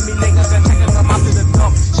one pulling me niggas and taking them off to the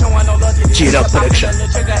dump. Showing no love to the G-Up production.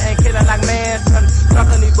 The trigger ain't killing like man, son.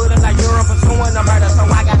 Sucking these bullets like urine pursuing a murder, so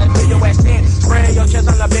I gotta do your ass in. Spraying your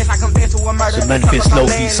chest on the bench, I confess to a murder. The Memphis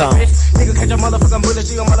low-key sound. Nigga catch a motherfucking bullet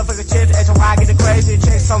to your motherfucking chest. That's why I get the crazy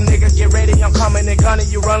checks. So niggas get ready, I'm coming and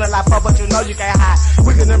gunning. You running like fuck, but you know you can't hide.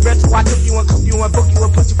 Quicker than rest, so I took you and cook you and book you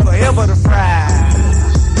and put you forever to fry.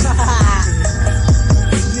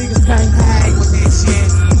 Niggas can't hang with that shit.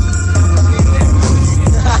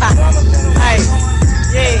 Hey,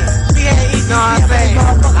 yeah, we ain't eating, know what I'm saying?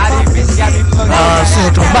 All these bitches got me fucked up.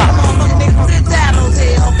 Central Bob. Sit down,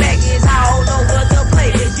 hotel, begging all over the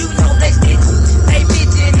place. You know they stitching, they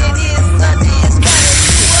bitching, it is Sunday, it's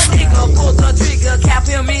Friday. A nigga pull the trigger, cap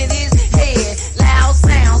him in his head. Loud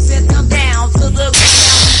sound, sent him down to the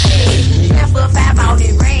ground. Left a 5 out,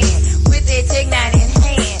 it ran.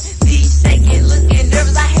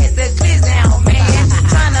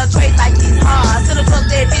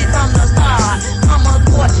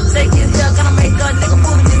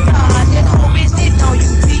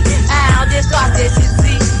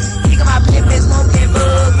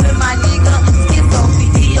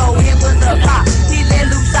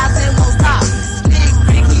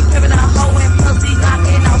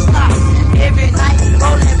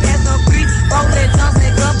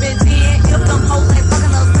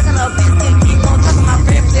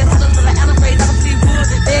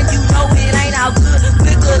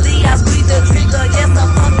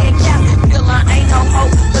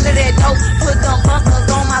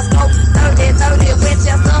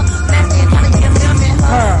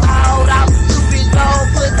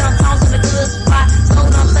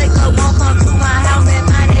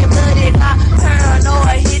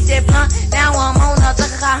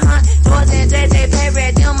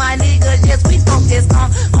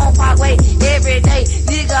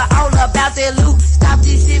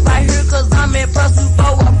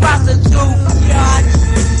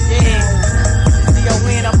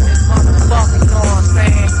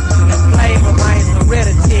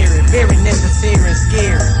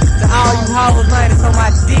 hoes landing on my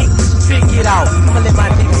dick. Trick it out. I'ma let my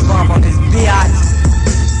niggas bump on this bitch.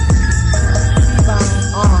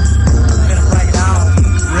 Better break it out.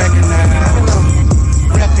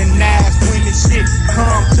 Recognize when this shit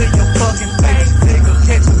come to your fucking face. Nigga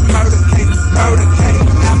catch a murder case after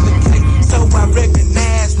case. So I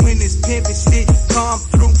recognize when this pimpin' shit come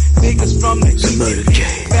through. Niggas from the east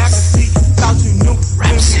back and see, thought you knew.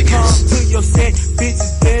 When we come to your set,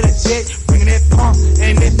 bitches better jet. Bringing that pump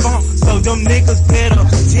and that funk, so them niggas better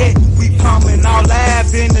jet. We pumping all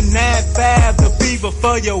live in the 9-5, the fever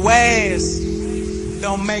for your ass.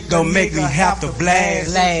 Don't make me have to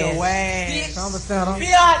blast your ass.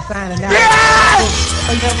 Signing out.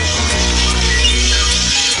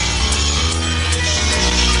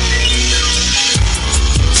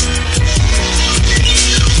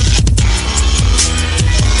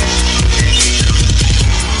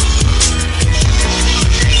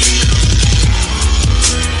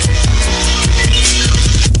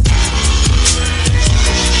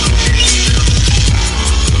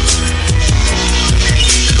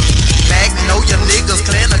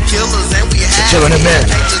 Chillin' in there.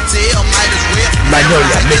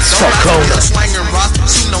 Magnolia, Mid Falcona.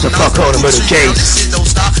 So Falcona, Murder Case.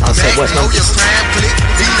 I said West Memphis.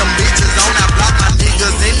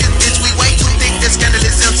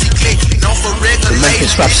 The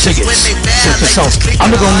Memphis rap Sigils. Sinixta Soundz.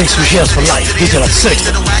 Underground mix with Sigils for life. DJ like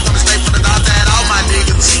Sinixta.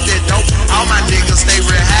 All my niggas stay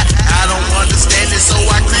real high. I don't understand it, so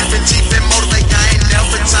I creep and cheap and motivate. I ain't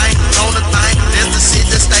never change on the thing. That's the shit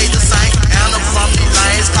that stay the same. And I'm from these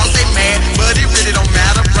lanes, cause they mad, but it really don't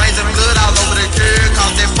matter. Brains and blood all over the girl,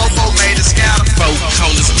 cause that fofo made it scatter. Four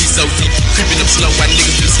corners be so deep, creeping up slow. Why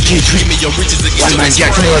niggas be sleep? Treat me your riches against One man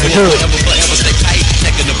Jack from the hood. Forever stay tight.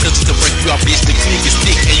 Taking the pistol to break you off, bitch. The click is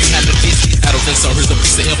thick, and you have the biscuit. I don't think so. Here's a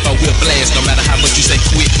piece of info, we'll blast. No matter how much you say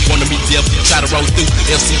quit, wanna be deaf, try to roll through.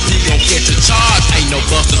 LCP gon' catch a charge. Ain't no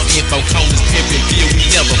busters, info, corners, pimpin', bill, we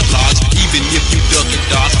never flaunch. Even if you duck and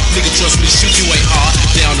dodge, nigga trust me, shoot you ain't hard.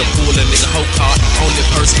 Down the pool, a nigga whole car. Only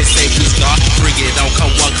person can save you star. Bring it on,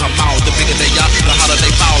 come one, come out. The bigger they are, the harder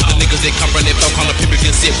they fall. The niggas that come run that folk on the people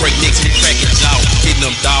can sit, break necks, we crackin' jaw. Hitting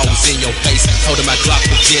them dogs in your face, holding my Glock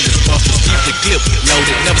with jealous busters. Keep the clip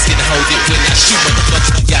loaded, never scared to hold it when I shoot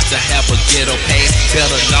motherfuckers. Got to have a ghetto pass,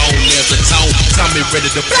 better known as a tone. Tommy ready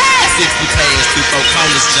to blast if we pass through four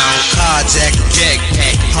corners, John. Carjack,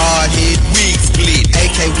 backpack, hard hit, wig split.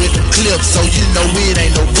 AK with the clip, so you know it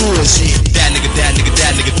ain't no bullshit. Die nigga, die nigga,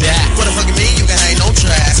 die nigga, die. What the fuck you mean? You can hang no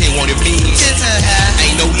try. 10 wanted me, 10 times high.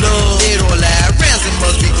 Ain't no love, dead or alive. Ransom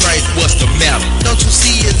must be crazy. What's the matter? Don't you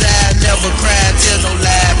see his eye? Never cried, tell no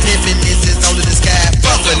lie. Pimpin' this is only the sky.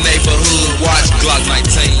 Fuck a neighborhood, watch Glock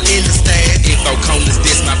 19 in the stand. Info corners,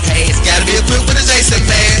 this my past. Gotta be equipped with a Jason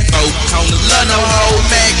man. Four corners, love no hoe,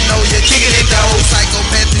 Magnolia, kicking it though.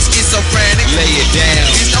 Psychopathic, schizophrenic. Lay it down,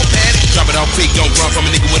 it's no panic. Drop it off quick, don't run from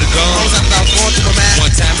a nigga with a gun. Hoes I thought going through my mind.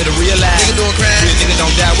 One time better realize, nigga doing crime, real nigga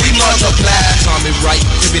don't die, we multiply. Tommy right,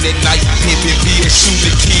 cribbin' at night, pimpin' beer,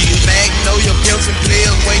 shootin' kill. Magnolia, pimps and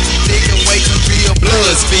players, way too big and way too real.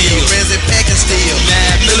 Blood spill, friends and packin' steel.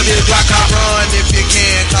 9mm Glock hop, run if you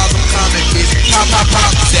can, cause I'm coming, bitch. Pop, pop,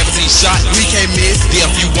 pop, 17 shot, we can't miss.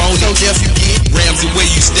 Death you want, so death you get. Ramsey where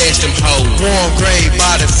you stash them hoes. Warm grave,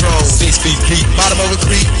 body froze. 6 feet deep, bottom of a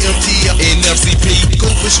creek, MTF, NFCP,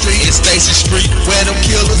 Cooper Street, and Station Street. Where them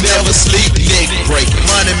killers never sleep. Neck breaking,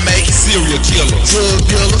 money making, serial killer, drug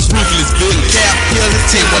dealers, ruthless villain, cap killers.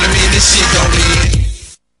 10 wanna mean this shit gon' live.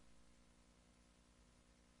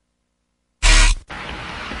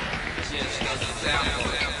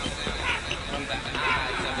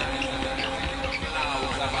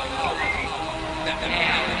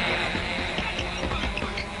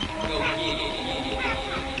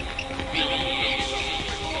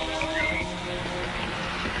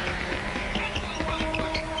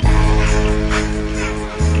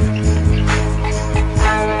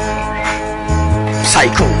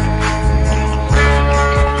 Psycho.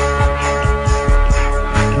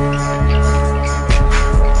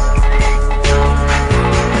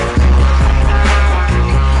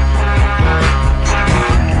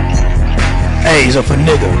 A's of a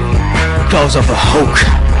nigga, claws of a hook.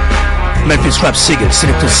 Memphis rap Sigils,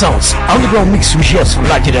 Sinixta Soundz. Underground mix with Sigils for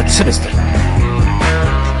life, that's Sinixta.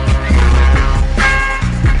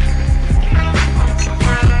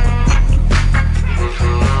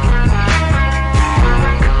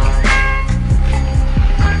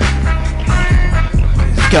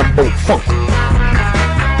 Gumbo funk.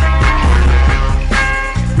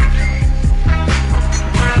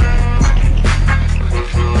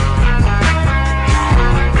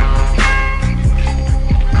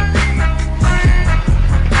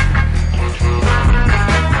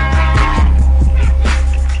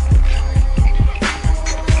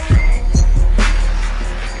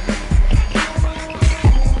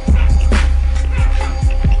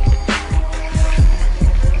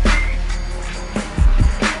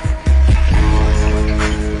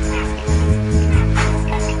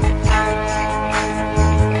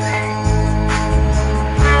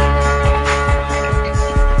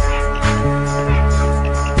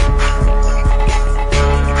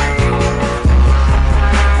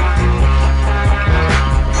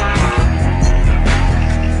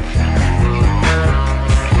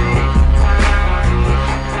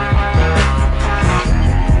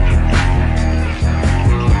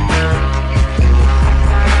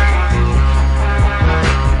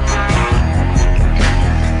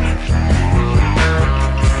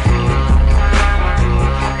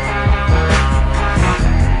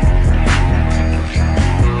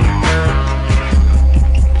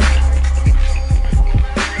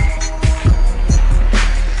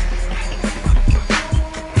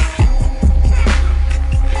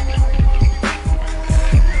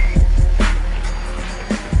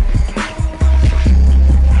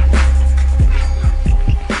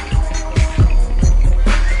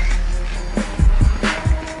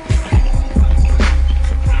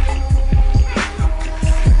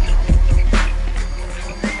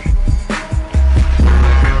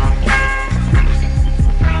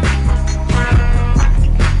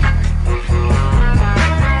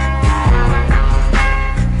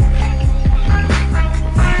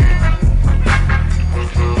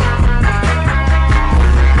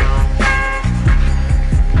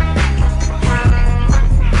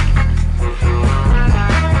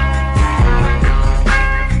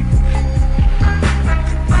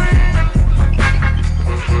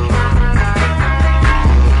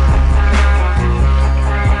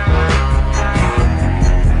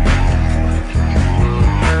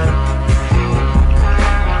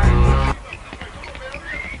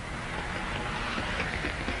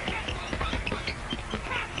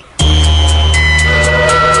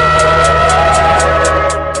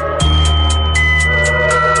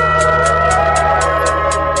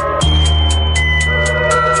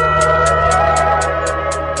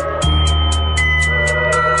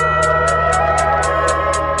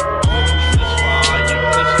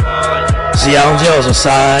 See on the other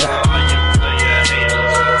side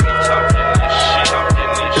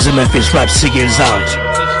is the Memphis rap Sigils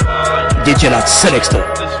out. DJ like Sinixta.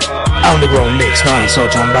 Underground mix, man, so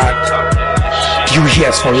turn back.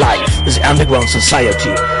 UGS for life is the underground society.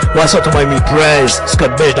 What's up to my me praise?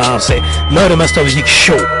 Scott Beige dans c'est Murder Master Music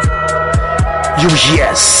Show.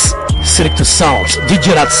 UGS, Sinixta Soundz,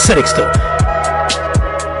 DJ like Sinixta.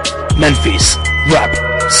 Memphis rap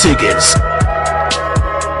Sigils.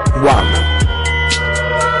 One.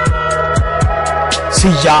 See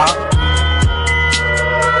ya.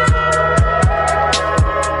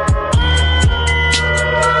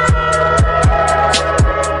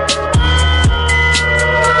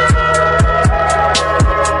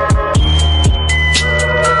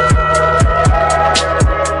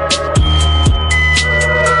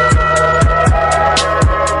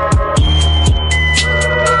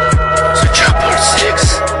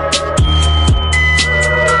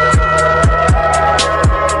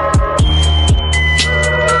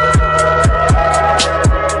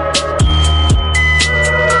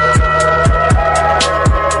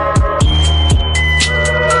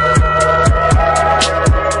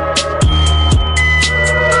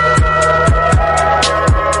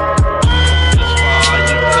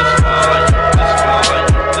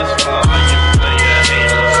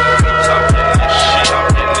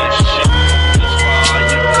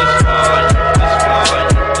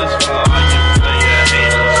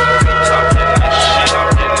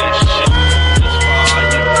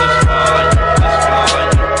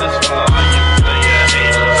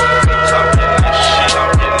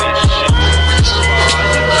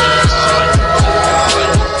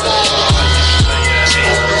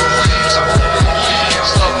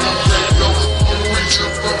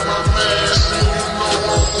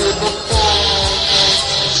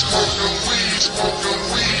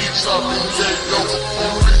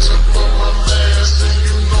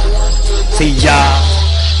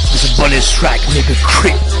 This is bonus track, nigga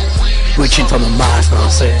creep. Reaching for the mask, now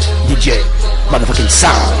say DJ, motherfucking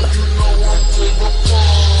sound.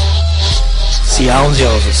 See on the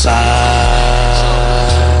other side.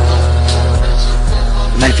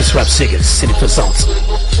 Memphis rap Sigils, Sinixta Soundz.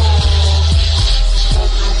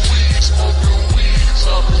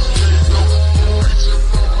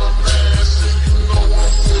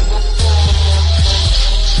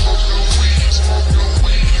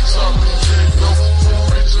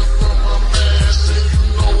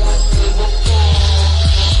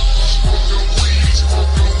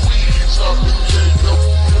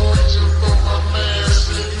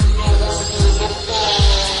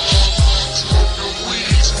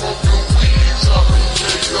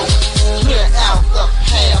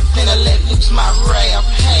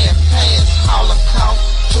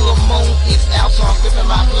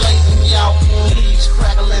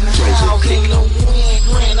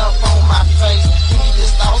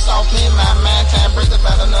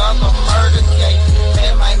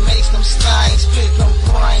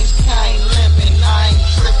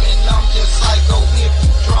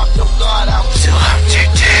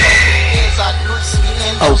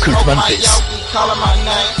 Memphis. Calling my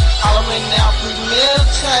name, hollering out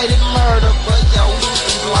premeditated murder, but yo, you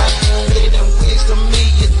can blame. Didn't wish to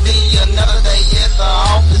meet you, another day at the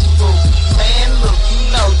office, fool. Man, look, you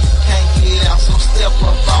know you can't get out, so step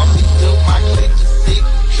up on me, dude. My click is thick,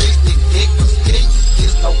 tricks the dick, but still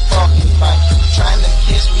it's no fucking thing. Trying to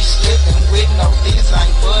catch me slipping with no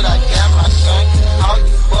design, but I got my shank. All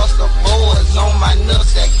you buster boys on my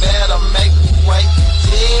nutsack better make me wait.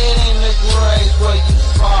 Dead in the grave where you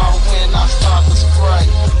fall when I start to spray.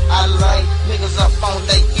 I light niggas up on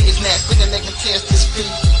they business, thinking they can test this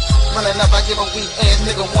beat. Running up, I give a weak ass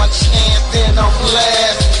nigga one chance, then I'm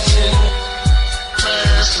blasting.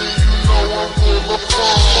 Man, see, you know I'm full of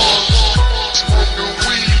fun. Smoking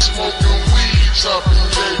weed, chopping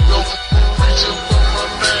J-Lo. Reaching for my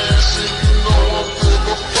man, see, you know I'm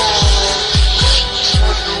full of fun.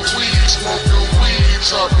 Smoking weed,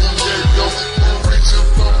 chopping J-Lo. Reaching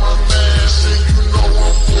for my man, see, you know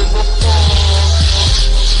I'm full of fun.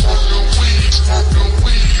 Smoking weed,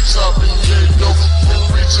 chopping J-Lo.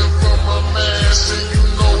 Reaching for my man, see, you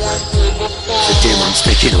know I'm full of fun. The demon's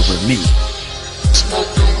taking over me.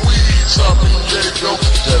 Smoking weed, chopping J-Lo.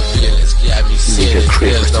 The feelings got me sitting.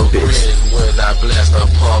 There's no grinning when I blast a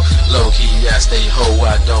pump. Low key, I stay hoe.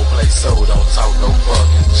 I don't play so don't talk no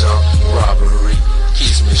fucking junk. Robbery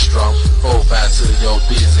keeps me strong. 4-5 to your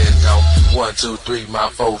biz and don't. 1, 2, 3, my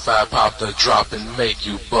 4-5 pop the drop and make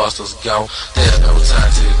you busters gone. There's no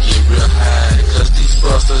time to get real high, cause these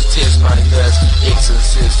busters test my nuts.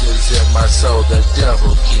 Exorcist is in my soul, the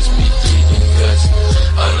devil keeps me digging guts.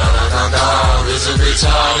 Oh no no no no, it's a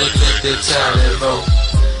retarded, let the talent vote.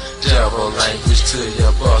 Devil language to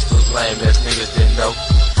your busters, lame ass niggas didn't know.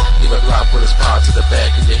 Leave a block with his part to the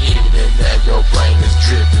back of your head, and now your brain is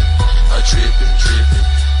dripping. Dripping, dripping.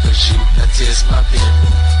 Cause you can test my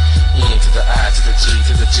pimpin'. E to the I to the G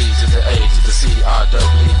to the G to the A to the C R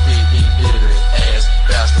W P E literate ass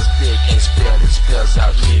bastards. They can't spell it, spells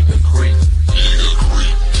out nigga creep. Nigga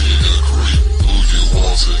creep, who you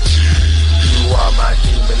want to kill? You are my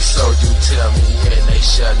demon, so you tell me when they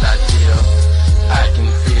shall not deal. I can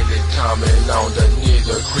feel it coming on, the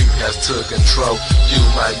nigga creep has took control. You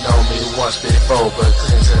might know me once before, but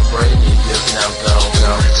Clinton Brady is now gone.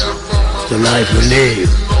 The life we live.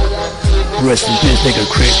 Rest in peace, nigga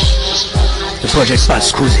creep. The project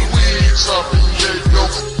fast cruising.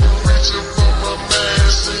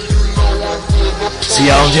 See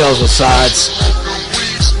you on the other sides.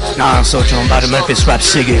 Now I'm searching by the Memphis rap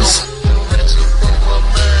Sigils.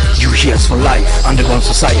 You hears for life, underground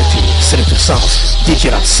society, selective sounds,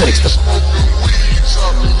 DJ at Sinixta.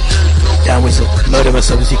 Down with the Murderous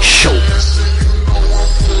Music Show.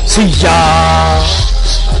 See ya!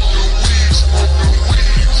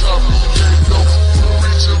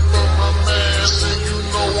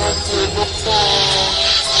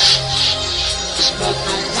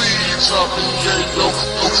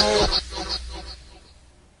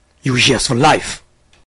 You hears for life.